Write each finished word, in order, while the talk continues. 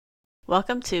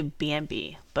Welcome to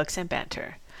B&B, Books and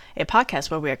Banter, a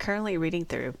podcast where we are currently reading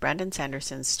through Brandon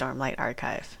Sanderson's Stormlight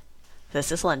Archive.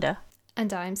 This is Linda.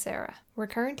 And I'm Sarah. We're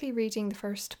currently reading the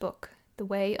first book, The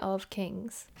Way of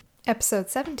Kings. Episode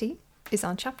 70 is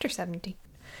on chapter 70.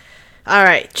 All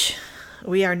right,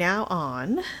 we are now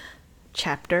on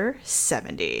chapter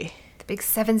 70. The big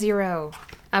 7-0.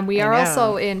 And we are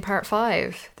also in part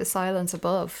 5, The Silence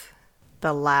Above.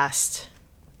 The last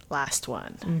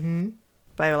one. Mm-hmm.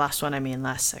 By last one, I mean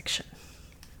last section.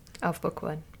 Of book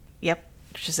 1. Yep,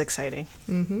 which is exciting.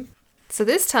 Mm-hmm. So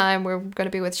this time we're going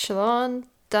to be with Shallan,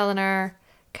 Dalinar,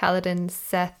 Kaladin,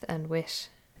 Seth, and Wit.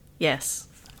 Yes,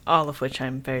 all of which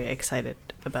I'm very excited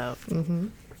about. Mm-hmm.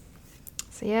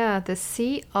 So yeah, The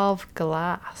Sea of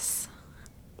Glass.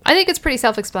 I think it's pretty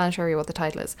self-explanatory what the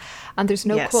title is. And there's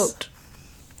no quote.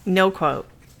 No quote.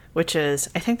 Which is,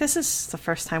 I think this is the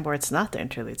first time where it's not the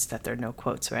interludes that there are no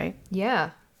quotes, right?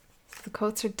 Yeah. The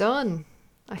quotes are done,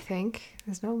 I think.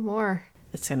 There's no more.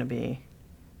 It's going to be...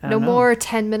 No more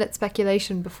 10-minute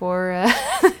speculation before...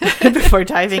 before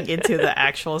diving into the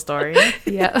actual story.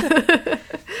 Yeah.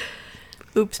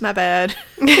 Oops, my bad.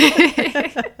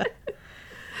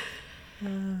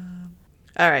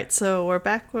 All right, so we're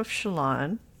back with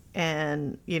Shallan,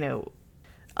 and,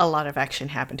 a lot of action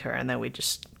happened to her, and then we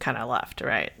just kind of left,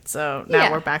 right? So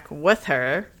now we're back with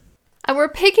her. And we're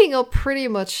picking up pretty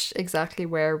much exactly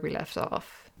where we left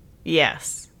off.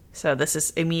 Yes. So this is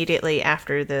immediately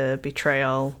after the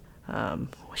betrayal.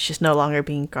 She's no longer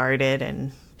being guarded,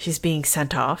 and she's being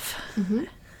sent off. Mm-hmm.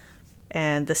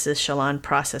 And this is Shallan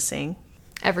processing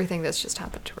everything that's just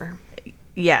happened to her.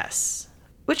 Yes.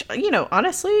 Which,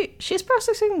 honestly, she's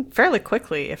processing fairly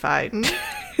quickly, if I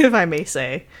if I may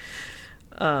say.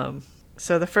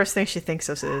 So the first thing she thinks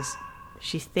of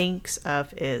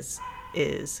is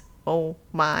oh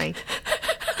my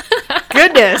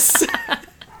goodness.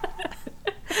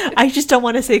 I just don't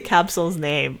want to say Capsul's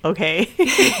name, okay?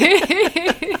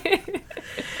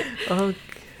 Oh,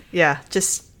 yeah,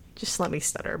 just let me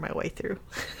stutter my way through.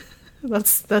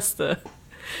 That's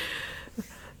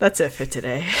it for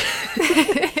today.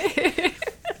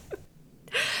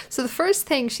 So the first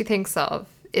thing she thinks of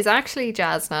is actually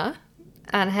Jasnah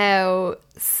and how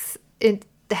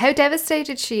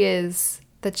devastated she is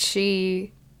that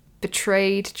she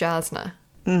betrayed Jasnah.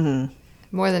 Mm-hmm.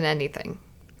 More than anything.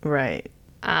 Right.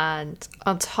 And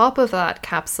on top of that,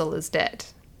 Capsul is dead.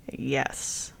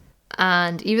 Yes.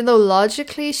 And even though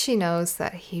logically she knows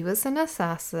that he was an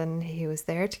assassin, he was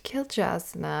there to kill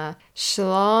Jasnah,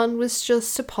 Shallan was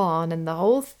just a pawn in the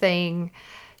whole thing,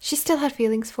 she still had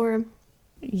feelings for him.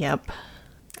 Yep.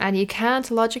 And you can't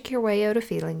logic your way out of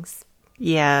feelings.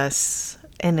 Yes.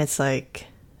 And it's like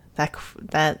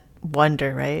that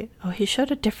wonder, right? Oh, he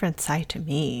showed a different side to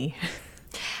me.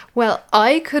 Well,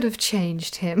 I could have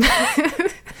changed him.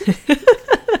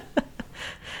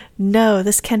 No,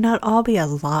 this cannot all be a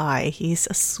lie. He's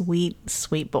a sweet,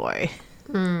 sweet boy.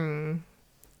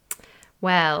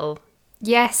 Well,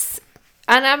 yes.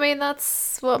 And I mean,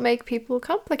 that's what makes people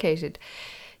complicated.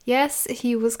 Yes,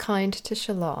 he was kind to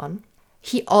Shallan.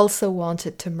 He also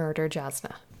wanted to murder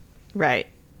Jasnah. Right.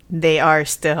 They are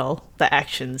still the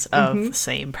actions of the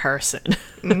same person.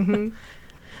 Mm-hmm.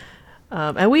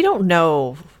 And we don't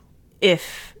know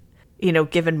if,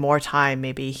 given more time,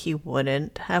 maybe he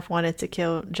wouldn't have wanted to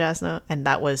kill Jasnah. And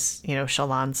that was,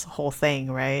 Shallan's whole thing,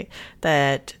 right?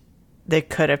 That there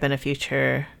could have been a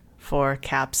future for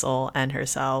Capsul and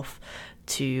herself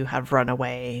to have run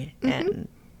away. Mm-hmm.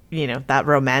 And, that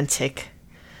romantic...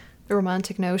 The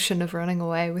romantic notion of running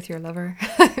away with your lover.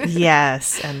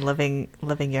 Yes, and living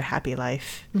your happy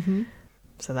life. Mm-hmm.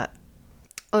 So that...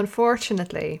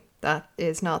 Unfortunately, that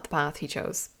is not the path he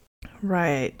chose.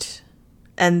 Right.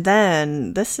 And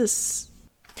then this is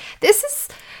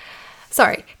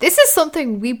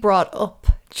something we brought up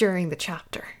during the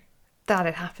chapter that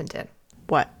it happened in.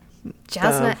 What?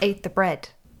 Jasnah ate the bread.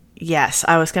 Yes,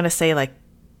 I was going to say,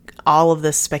 all of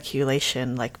this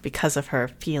speculation, because of her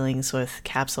feelings with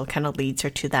Capsul, kind of leads her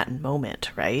to that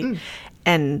moment, right?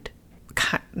 And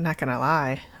not going to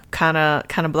lie, kind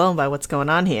of blown by what's going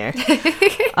on here.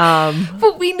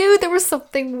 But we knew there was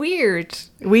something weird.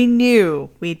 We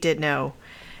did know.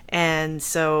 And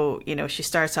so, she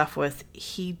starts off with,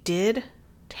 he did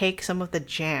take some of the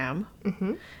jam,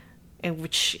 in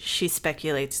which she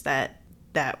speculates that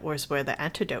was where the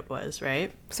antidote was,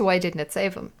 right? So why didn't it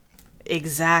save him?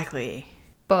 Exactly.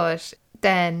 But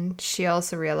then she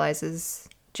also realizes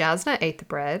Jasnah ate the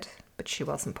bread, but she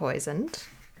wasn't poisoned.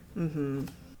 Mm-hmm.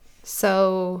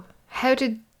 So how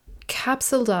did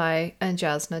Capsul die and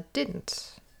Jasnah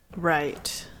didn't?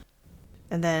 Right.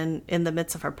 And then in the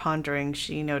midst of her pondering,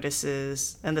 she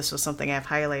notices, and this was something I've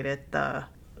highlighted, the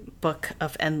Book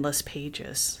of Endless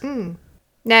Pages.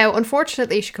 Now,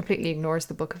 unfortunately, she completely ignores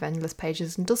the Book of Endless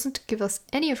Pages and doesn't give us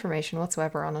any information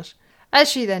whatsoever on it,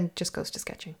 as she then just goes to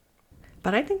sketching.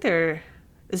 But I think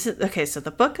okay, so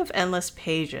the Book of Endless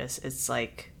Pages is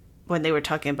like when they were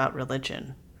talking about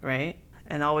religion, right?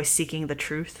 And always seeking the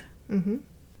truth. Mm-hmm.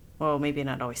 Well, maybe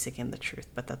not always seeking the truth,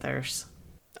 but that there's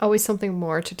always something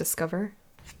more to discover.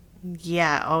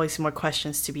 Yeah, always more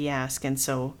questions to be asked, and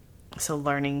so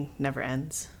learning never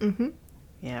ends. Mm-hmm.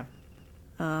 Yeah.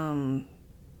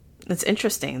 It's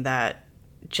interesting that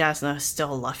Jasnah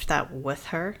still left that with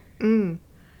her,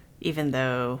 even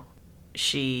though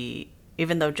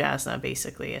Jasnah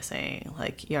basically is saying,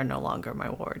 like, you're no longer my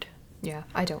ward. Yeah,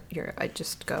 I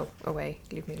just go away,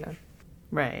 leave me alone.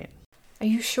 Right. Are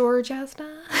you sure,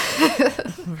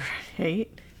 Jasnah? Right.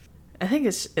 I think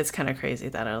it's kind of crazy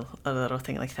that a little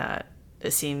thing like that,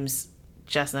 it seems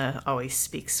Jasnah always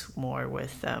speaks more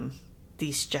with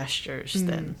these gestures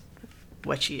than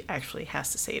what she actually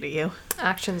has to say to you.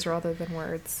 Actions rather than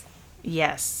words.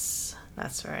 Yes,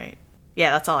 that's right. Yeah,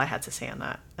 that's all I had to say on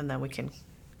that. And then we can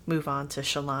move on to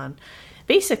Shallan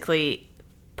basically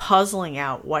puzzling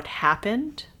out what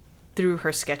happened through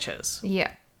her sketches.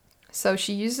 Yeah. So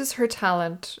she uses her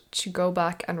talent to go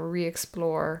back and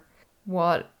re-explore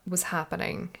what was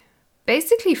happening.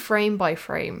 Basically frame by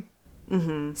frame.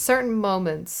 Mm-hmm. Certain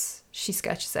moments she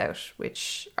sketches out,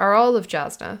 which are all of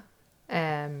Jasnah.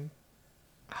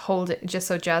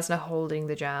 Jasnah holding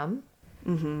the jam.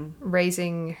 Mm-hmm.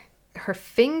 Raising her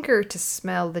finger to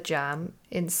smell the jam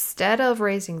instead of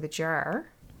raising the jar.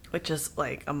 Which is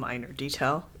like a minor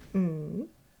detail.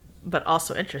 But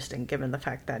also interesting given the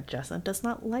fact that Jasnah does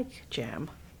not like jam.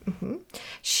 Mm-hmm.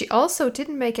 She also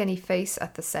didn't make any face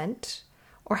at the scent,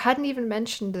 or hadn't even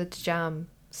mentioned that the jam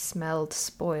smelled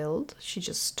spoiled. She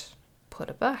just put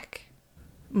it back.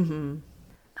 Mm-hmm.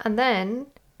 And then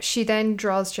she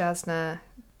draws Jasnah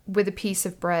with a piece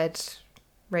of bread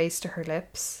raised to her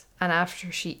lips, and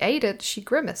after she ate it, she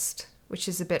grimaced, which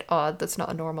is a bit odd. That's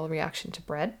not a normal reaction to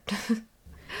bread.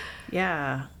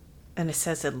 Yeah. And it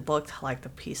says it looked like the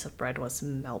piece of bread was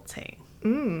melting.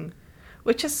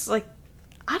 Which is like,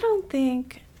 I don't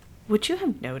think... Would you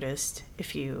have noticed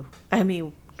if you... I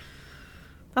mean,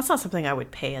 that's not something I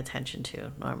would pay attention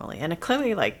to normally. And it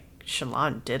clearly, like,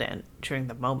 Shallan didn't during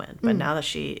the moment. But now that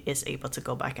she is able to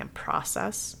go back and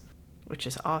process, which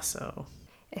is also...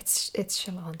 It's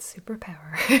Shallan's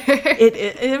superpower.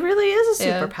 it really is a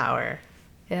superpower.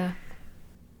 Yeah.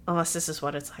 Unless this is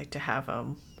what it's like to have,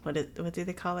 what do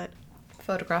they call it?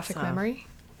 Photographic memory?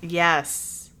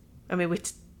 Yes. I mean,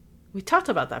 we talked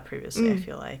about that previously, I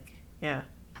feel like. Yeah.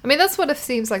 I mean, that's what it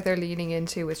seems like they're leaning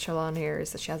into with Shallan here,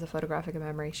 is that she has a photographic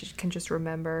memory. She can just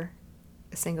remember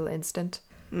a single instant.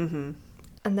 Mm-hmm.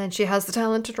 And then she has the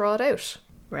talent to draw it out.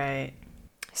 Right.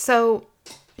 So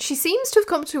she seems to have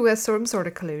come to some sort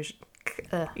of conclusion.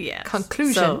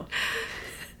 So,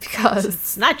 because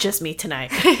it's not just me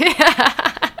tonight.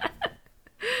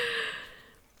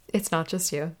 It's not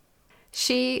just you.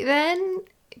 She then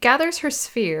gathers her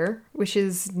sphere, which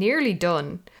is nearly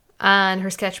done, and her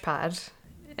sketch pad.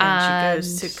 And she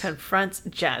goes to confront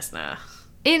Jasnah.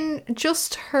 In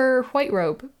just her white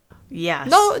robe. Yes.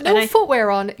 No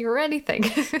footwear on it or anything.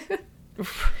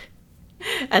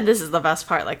 And this is the best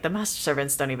part. Like, the master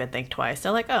servants don't even think twice.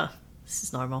 They're like, oh, this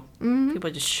is normal. Mm-hmm.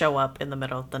 People just show up in the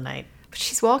middle of the night. But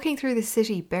she's walking through the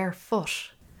city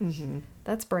barefoot. Mm-hmm.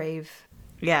 That's brave.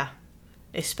 Yeah.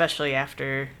 Especially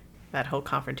after that whole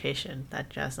confrontation that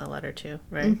Jasnah led her to,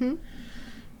 right? Mm-hmm.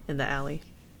 In the alley.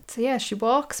 So yeah, she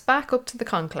walks back up to the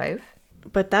conclave.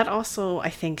 But that also, I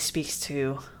think, speaks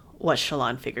to what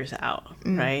Shallan figures out,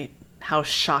 right? How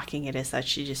shocking it is that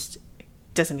she just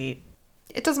doesn't eat.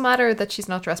 It doesn't matter that she's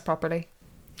not dressed properly.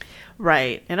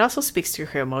 Right. It also speaks to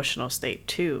her emotional state,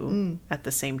 too, at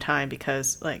the same time,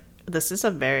 because, like, this is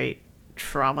a very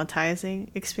traumatizing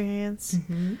experience.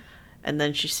 Mm-hmm. And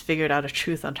then she's figured out a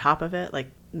truth on top of it.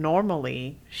 Like,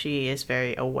 normally, she is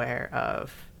very aware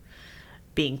of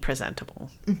being presentable,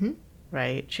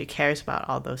 right? She cares about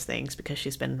all those things because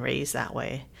she's been raised that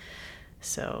way.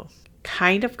 So,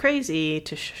 kind of crazy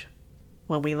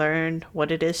when we learn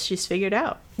what it is she's figured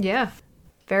out. Yeah.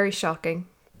 Very shocking.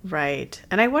 Right.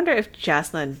 And I wonder if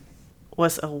Jasnah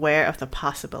was aware of the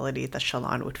possibility that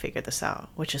Shallan would figure this out,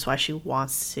 which is why she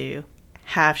wants to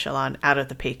have Shallan out of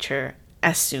the picture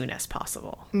as soon as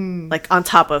possible. Like, on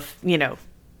top of,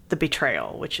 the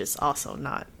betrayal, which is also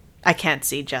not... I can't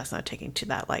see Jasnah taking to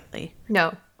that lightly.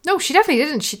 No, she definitely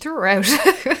didn't. She threw her out.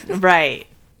 Right.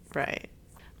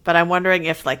 But I'm wondering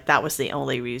if like that was the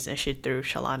only reason she threw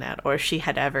Shallan out, or if she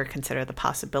had ever considered the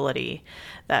possibility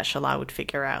that Shallan would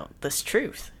figure out this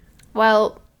truth.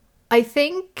 Well, I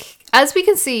think, as we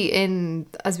can see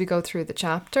as we go through the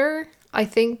chapter, I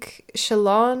think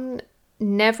Jasnah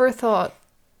never thought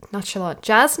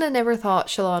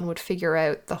Shallan would figure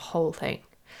out the whole thing.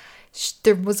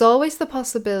 There was always the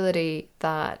possibility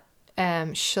that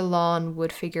Shallan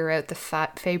would figure out the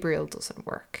Fabrial doesn't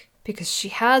work, because she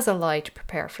has a lie to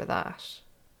prepare for that,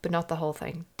 but not the whole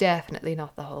thing. Definitely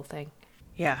not the whole thing.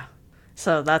 Yeah.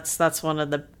 So that's one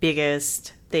of the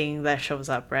biggest thing that shows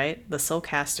up, right? The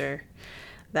soulcaster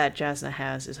that Jasnah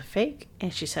has is a fake,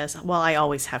 and she says, well, I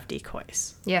always have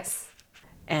decoys. Yes.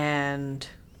 And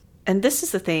this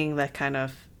is the thing that kind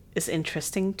of is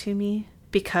interesting to me,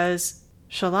 because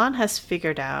Shallan has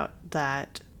figured out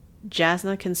that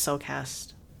Jasnah can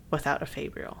soulcast without a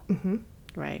Fabrial,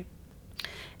 right?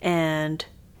 And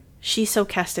she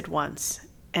soulcasted once,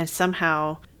 and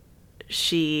somehow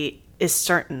she is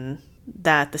certain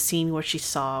that the scene where she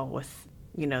saw with,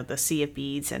 the sea of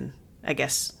beads, and I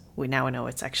guess we now know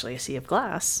it's actually a sea of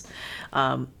glass,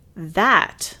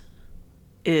 that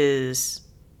is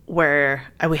where,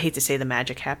 I would hate to say the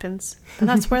magic happens, but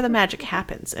that's where the magic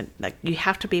happens. And like, you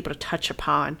have to be able to touch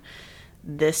upon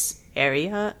this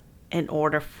area in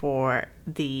order for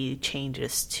the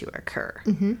changes to occur.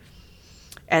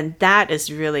 And that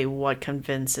is really what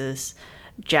convinces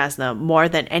Jasnah more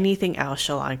than anything else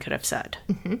Shallan could have said.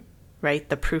 Right?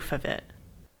 The proof of it.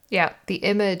 Yeah, the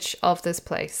image of this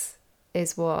place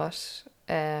is what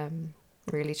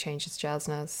really changes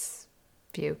Jasnah's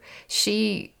view.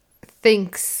 She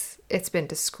thinks it's been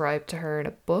described to her in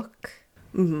a book.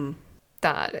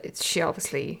 That she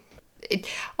obviously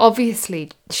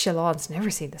Shallan's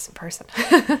never seen this in person.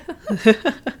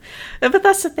 But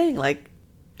that's the thing, like,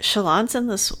 Shallan's in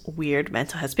this weird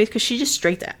mental headspace because she just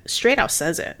straight out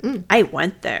says it. I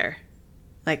went there,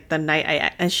 like, the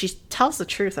night and she tells the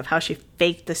truth of how she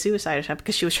faked the suicide attempt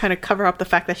because she was trying to cover up the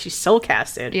fact that she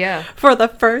soulcasted for the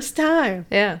first time.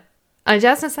 Yeah. And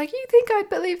Jasna's like, you think I'd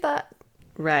believe that?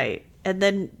 Right. And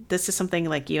then this is something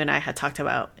like you and I had talked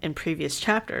about in previous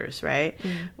chapters, right?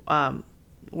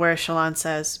 Where Shallan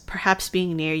says, perhaps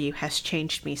being near you has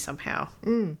changed me somehow.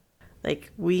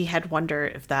 Like, we had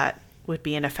wondered if that would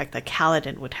be an effect that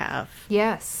Kaladin would have.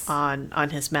 Yes. On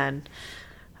his men.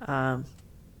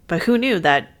 But who knew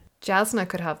that Jasnah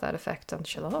could have that effect on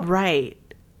Shallan. Right.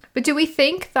 But do we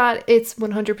think that it's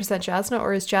 100% Jasnah,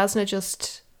 or is Jasnah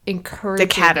just encouraging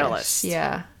the catalyst?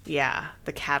 Yeah. Yeah,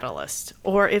 the catalyst.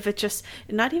 Or if it just,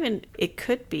 not even, it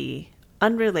could be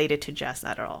unrelated to Jasnah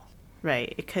at all.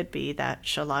 Right. It could be that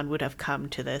Shallan would have come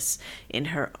to this in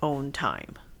her own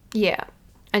time. Yeah.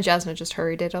 And Jasnah just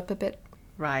hurried it up a bit.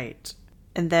 Right.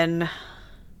 And then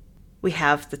we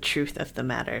have the truth of the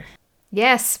matter.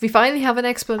 Yes, we finally have an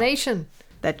explanation.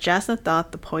 That Jasnah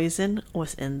thought the poison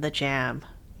was in the jam.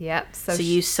 Yep. So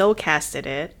you soulcasted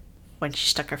it when she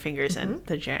stuck her fingers in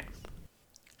the jam.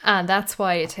 And that's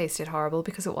why it tasted horrible,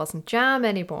 because it wasn't jam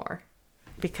anymore.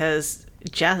 Because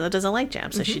Jasnah doesn't like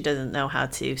jam, so she doesn't know how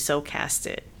to soulcast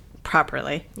it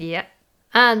properly. Yep.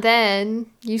 And then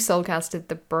you soulcasted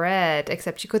the bread,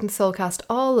 except you couldn't soulcast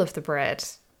all of the bread.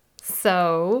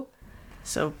 So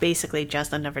basically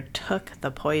Jasnah never took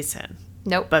the poison.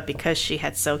 Nope. But because she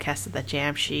had soulcasted the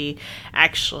jam, she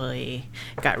actually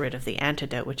got rid of the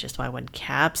antidote, which is why when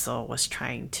Capsule was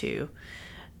trying to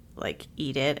like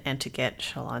eat it and to get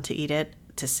Shallan to eat it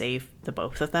to save the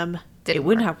both of them, it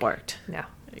wouldn't have worked. No.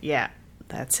 Yeah,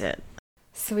 that's it.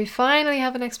 So we finally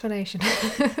have an explanation.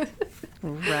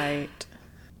 Right.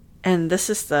 And this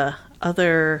is the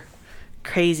other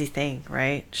crazy thing,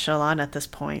 right? Shallan at this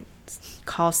point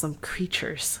calls them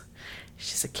creatures.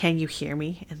 She said, can you hear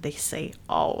me? And they say,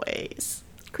 always.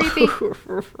 Creepy.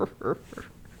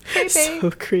 Creepy.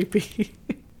 So creepy.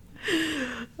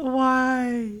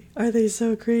 Why are they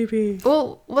so creepy?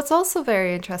 Well, what's also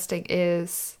very interesting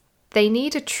is they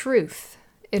need a truth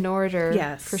in order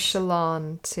for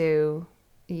Shallan to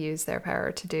use their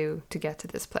power to get to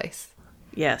this place.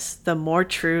 Yes, the more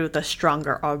true, the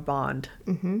stronger our bond.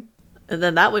 And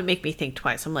then that would make me think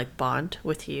twice. I'm like, bond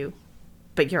with you,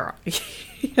 but you're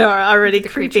already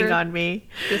creeping creature on me.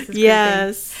 This is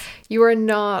yes, creeping. You are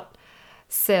not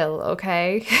Syl,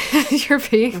 okay? You're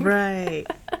being right.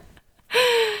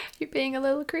 You're being a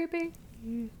little creepy.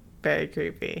 Very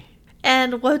creepy.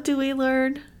 And what do we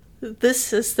learn?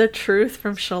 This is the truth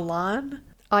from Shallan.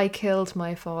 I killed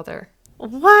my father.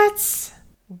 What?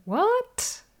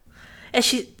 What? And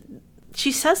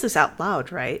she says this out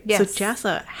loud, right? Yes. So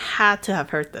Jasnah had to have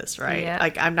heard this, right? Yeah.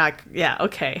 Like, I'm not... Yeah,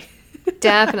 okay.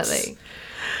 Definitely.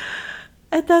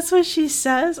 And that's what she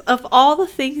says? Of all the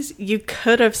things you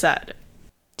could have said.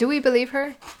 Do we believe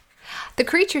her? The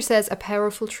creature says a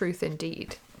powerful truth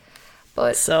indeed.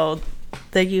 But so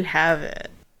there you have it.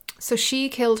 So she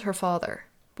killed her father.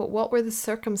 But what were the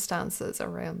circumstances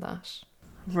around that?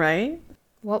 Right?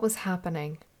 What was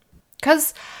happening?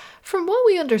 Because from what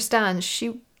we understand,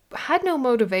 she had no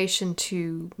motivation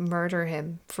to murder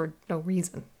him for no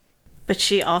reason. But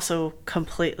she also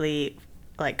completely,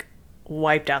 like,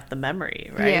 wiped out the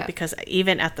memory, right? Yeah. Because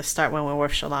even at the start when we're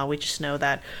with Shallan, we just know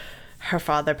that her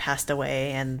father passed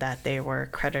away and that they were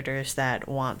creditors that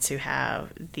want to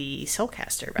have the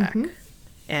Soulcaster back. Mm-hmm.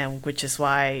 And which is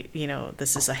why, you know,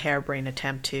 this is a harebrained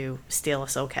attempt to steal a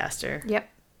Soulcaster. Yep.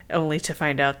 Only to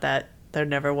find out that there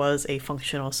never was a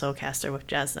functional Soulcaster with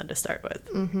Jasnah to start with.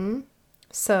 Mm-hmm.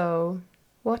 So,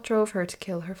 what drove her to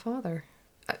kill her father?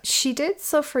 She did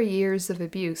suffer years of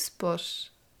abuse, but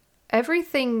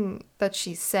everything that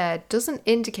she said doesn't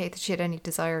indicate that she had any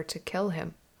desire to kill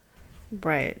him.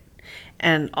 Right.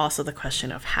 And also the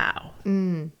question of how.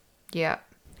 Yeah.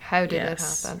 How did it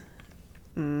happen?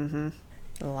 Mm-hmm.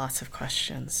 Lots of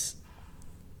questions.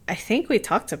 I think we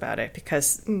talked about it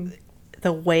because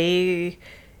the way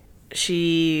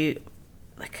she,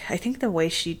 I think the way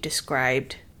she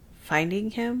described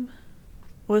finding him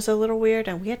was a little weird,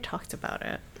 and we had talked about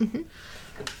it.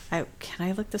 Mm-hmm. Can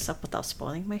I look this up without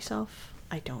spoiling myself?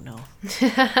 I don't know.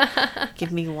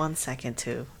 Give me 1 second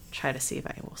to try to see if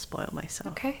I will spoil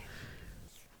myself. Okay.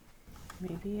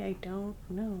 Maybe I don't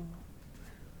know.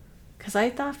 Because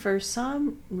I thought for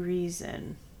some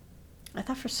reason, like,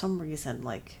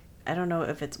 I don't know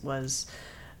if it was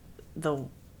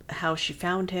how she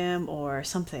found him or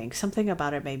something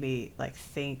about it made me like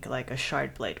think like a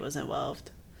shard blade was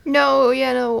involved. No,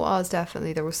 it was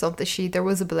definitely. There was something, there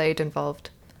was a blade involved.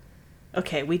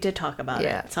 Okay, we did talk about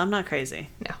it, so I'm not crazy.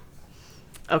 No.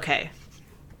 Okay.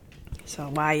 So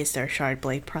why is there a shard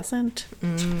blade present?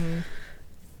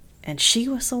 And she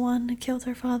was the one who killed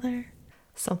her father?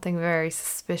 Something very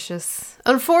suspicious.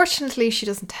 Unfortunately, she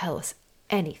doesn't tell us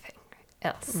anything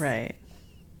else.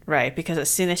 Right, because as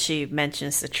soon as she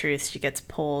mentions the truth, she gets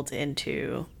pulled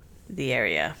into the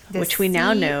area, which we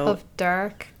now know of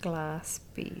dark glass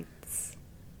beads.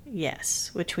 Yes,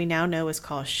 which we now know is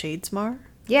called Shadesmar.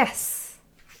 Yes,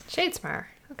 Shadesmar.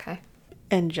 Okay.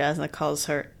 And Jasnah calls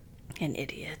her an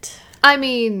idiot. I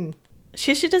mean,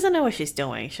 she doesn't know what she's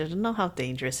doing. She doesn't know how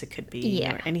dangerous it could be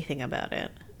or anything about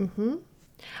it. Mm-hmm.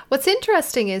 What's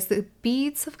interesting is that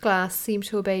beads of glass seem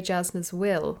to obey Jasnah's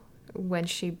will when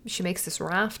she makes this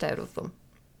raft out of them.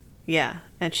 Yeah,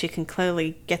 and she can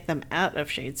clearly get them out of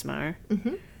Shadesmar.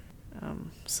 Mm-hmm.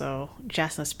 So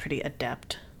Jasnah's pretty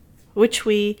adept, which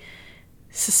we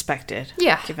suspected.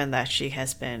 Yeah. Given that she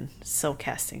has been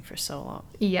soulcasting for so long.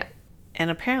 Yeah. And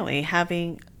apparently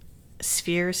having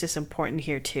spheres is important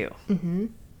here too. Mm-hmm.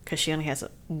 Because she only has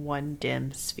one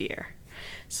dim sphere.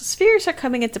 So spheres are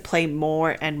coming into play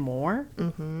more and more.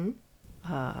 Mm-hmm.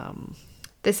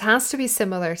 This has to be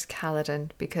similar to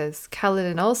Kaladin, because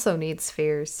Kaladin also needs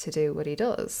spheres to do what he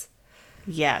does.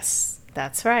 Yes,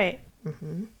 that's right.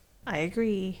 Mm-hmm. I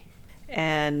agree.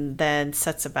 And then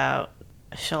sets about,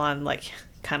 Shallan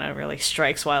kind of really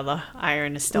strikes while the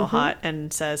iron is still hot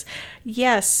and says,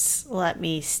 yes, let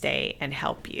me stay and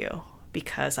help you,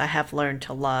 because I have learned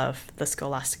to love the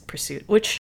scholastic pursuit,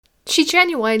 which she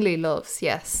genuinely loves.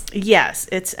 Yes,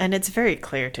 it's very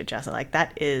clear to Jasnah,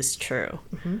 that is true.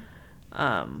 Mm-hmm.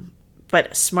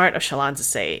 But smart of Shallan to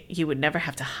say, you would never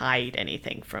have to hide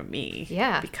anything from me.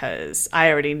 Yeah. Because I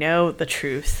already know the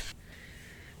truth.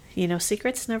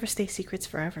 Secrets never stay secrets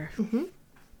forever. Mm-hmm.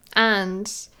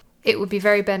 And it would be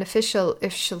very beneficial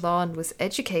if Shallan was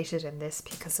educated in this,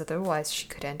 because otherwise she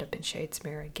could end up in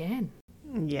Shadesmar again.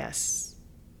 Yes.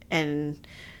 And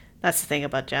that's the thing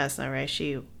about Jasnah, right?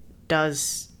 She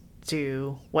does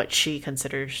do what she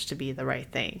considers to be the right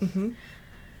thing. Mm-hmm.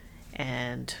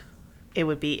 And it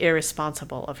would be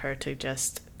irresponsible of her to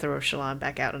just throw Shallan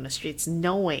back out on the streets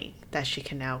knowing that she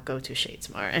can now go to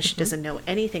Shadesmar, and she doesn't know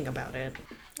anything about it.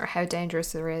 Or how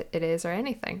dangerous it is or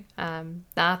anything.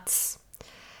 That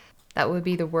would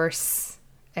be the worst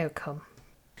outcome.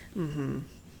 Mm-hmm.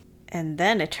 And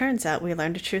then it turns out we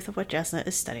learned the truth of what Jasnah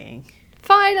is studying.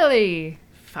 Finally!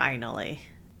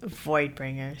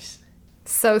 Voidbringers.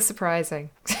 So surprising.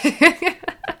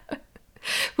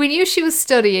 We knew she was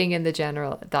studying in that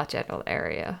general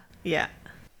area. Yeah.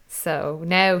 So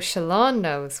now Shallan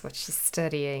knows what she's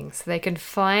studying, so they can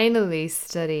finally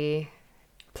study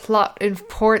plot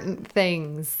important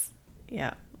things.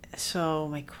 Yeah. So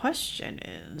my question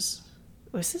is,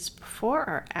 was this before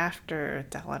or after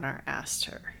Dalinar asked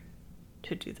her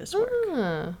to do this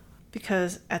work?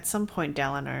 Because at some point,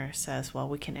 Dalinar says, well,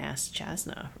 we can ask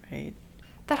Jasnah, right?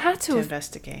 That had to have...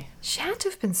 investigate. She had to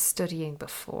have been studying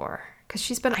before. Because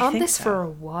she's been I on think this so. for a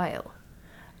while.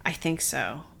 I think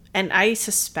so. And I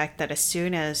suspect that as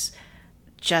soon as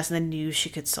Jasnah knew she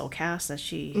could soulcast and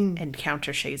she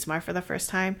encountered Shadesmar for the first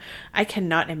time, I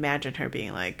cannot imagine her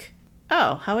being like,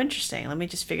 oh, how interesting. Let me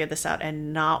just figure this out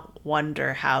and not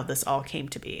wonder how this all came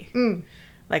to be.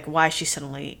 Like, why she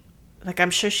suddenly... Like,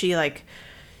 I'm sure she, like,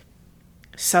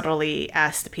 subtly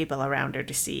asked the people around her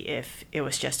to see if it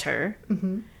was just her.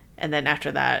 Mm-hmm. And then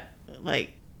after that,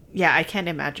 like, yeah, I can't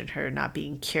imagine her not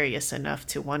being curious enough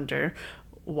to wonder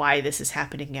why this is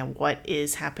happening and what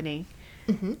is happening.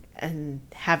 Mm-hmm. And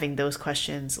having those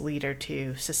questions lead her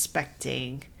to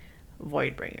suspecting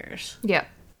Voidbringers. Yeah.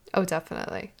 Oh,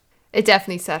 definitely. It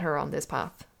definitely set her on this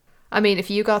path. I mean, if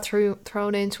you got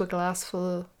thrown into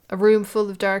a room full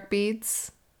of dark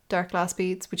glass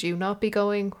beads, would you not be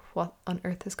going, what on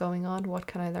earth is going on? What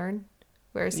can I learn?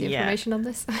 Where's the information on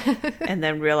this? And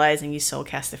then realizing you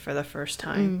soulcast it for the first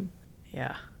time.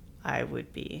 Yeah, I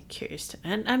would be curious to.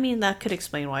 And I mean, that could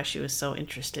explain why she was so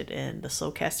interested in the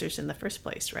soulcasters in the first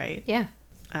place, right? Yeah.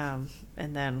 And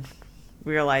then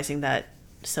realizing that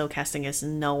soulcasting is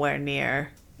nowhere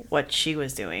near what she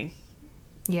was doing.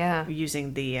 Yeah.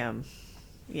 Using the,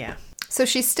 yeah. So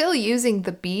she's still using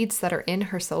the beads that are in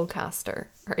her soulcaster,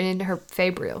 or in her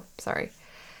Fabrial, sorry.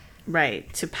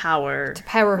 Right, to power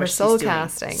her soul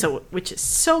casting. So, which is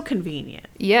so convenient.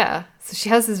 Yeah, so she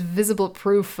has this visible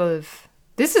proof of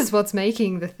this is what's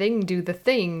making the thing do the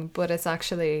thing, but it's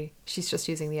actually she's just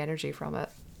using the energy from it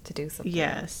to do something.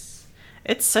 Yes,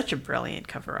 it's such a brilliant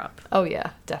cover up. Oh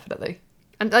yeah, definitely.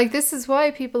 And like this is why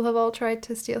people have all tried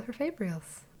to steal her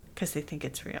Fabrials, because they think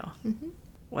it's real. Mm-hmm.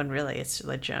 When really it's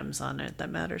the gems on it that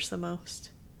matters the most.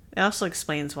 It also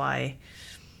explains why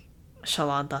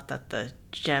Shallan thought that the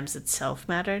gems itself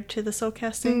mattered to the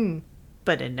soulcasting,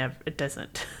 but it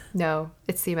doesn't. No,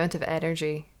 it's the amount of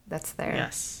energy that's there.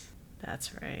 Yes,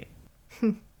 that's right.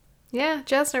 Yeah,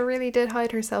 Jasnah really did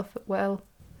hide herself well.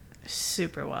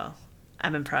 Super well.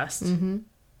 I'm impressed. Mm-hmm.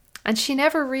 And she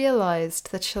never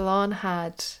realised that Shallan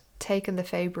had taken the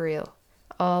Fabrial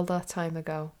all that time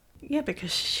ago. Yeah,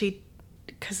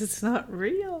 because it's not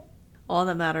real. All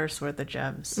that matters were the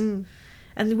gems.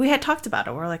 And we had talked about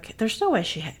it. We're like, there's no way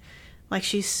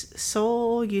she's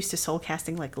so used to soul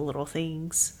casting like little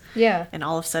things. Yeah. And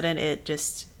all of a sudden it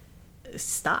just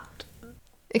stopped.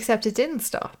 Except it didn't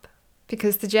stop.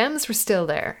 Because the gems were still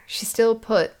there. She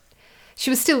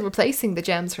was still replacing the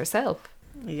gems herself.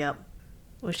 Yep.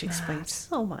 Which explains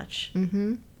so much.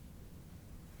 Mm-hmm.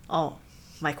 Oh,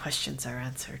 my questions are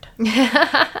answered.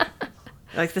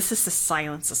 Like, this is the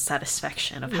silence of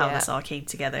satisfaction of how this all came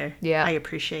together. Yeah. I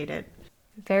appreciate it.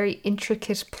 Very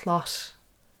intricate plot.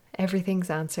 Everything's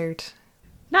answered.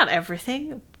 Not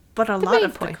everything, but a lot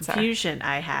of the confusion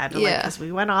I had. Yeah. Because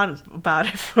we went on about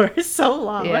it for so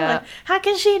long. Yeah. We're like, how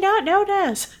can she not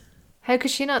notice? How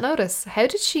could she not notice? How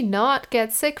did she not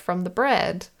get sick from the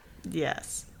bread?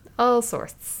 Yes. All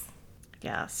sorts.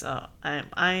 Yeah, so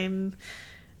I'm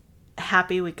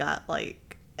happy we got,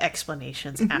 like,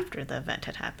 explanations after the event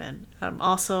had happened. I'm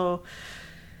also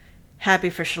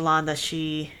happy for Shallan that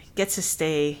she gets to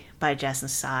stay by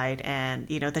Jasnah's side, and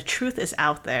the truth is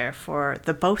out there for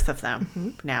the both of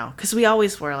them now, because we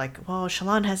always were like, well,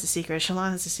 Shallan has a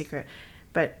secret,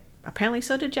 but apparently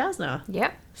so did Jasnah.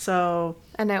 Yeah. So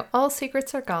and now all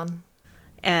secrets are gone,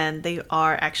 and they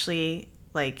are actually,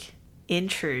 like, in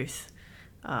truth,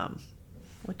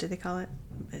 what do they call it,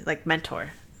 like mentor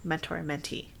and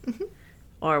mentee,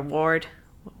 or ward.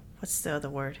 What's the other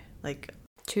word? Like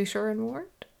tutor and ward?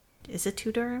 Is it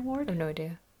tutor and ward? I have no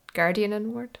idea. Guardian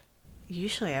and ward?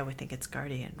 Usually I would think it's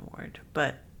guardian ward,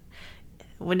 but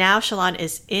now Shallan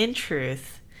is in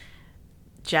truth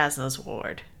Jasnah's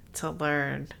ward to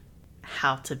learn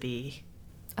how to be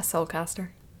a soulcaster.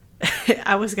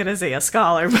 I was gonna say a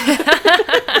scholar,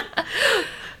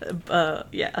 but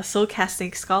yeah, a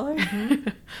soulcasting scholar.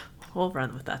 We'll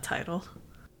run with that title.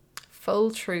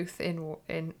 Full truth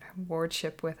in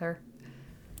wardship with her.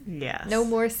 Yes. No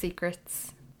more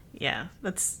secrets. Yeah,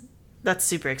 that's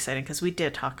super exciting, because we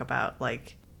did talk about,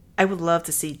 like, I would love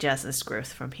to see Jasnah's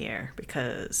growth from here,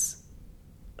 because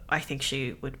I think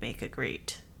she would make a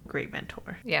great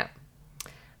mentor. Yeah,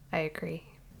 I agree.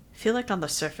 I feel like on the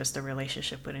surface the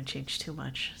relationship wouldn't change too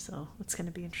much, so it's going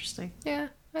to be interesting. Yeah,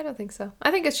 I don't think so.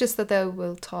 I think it's just that they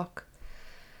will talk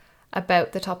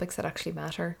about the topics that actually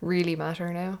really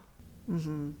matter now.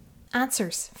 Mm-hmm.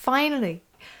 Answers, finally.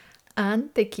 And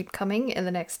they keep coming in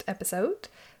the next episode,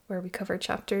 where we cover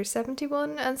chapters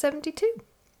 71 and 72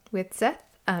 with Szeth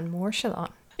and more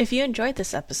Shallan. If you enjoyed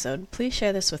this episode, please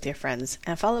share this with your friends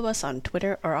and follow us on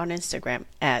Twitter or on Instagram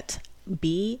at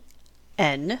BN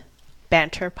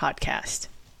Banter Podcast.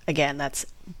 Again, that's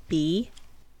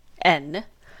BN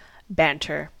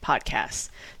Banter Podcast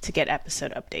to get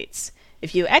episode updates.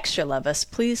 If you extra love us,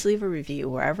 please leave a review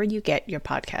wherever you get your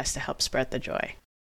podcast to help spread the joy.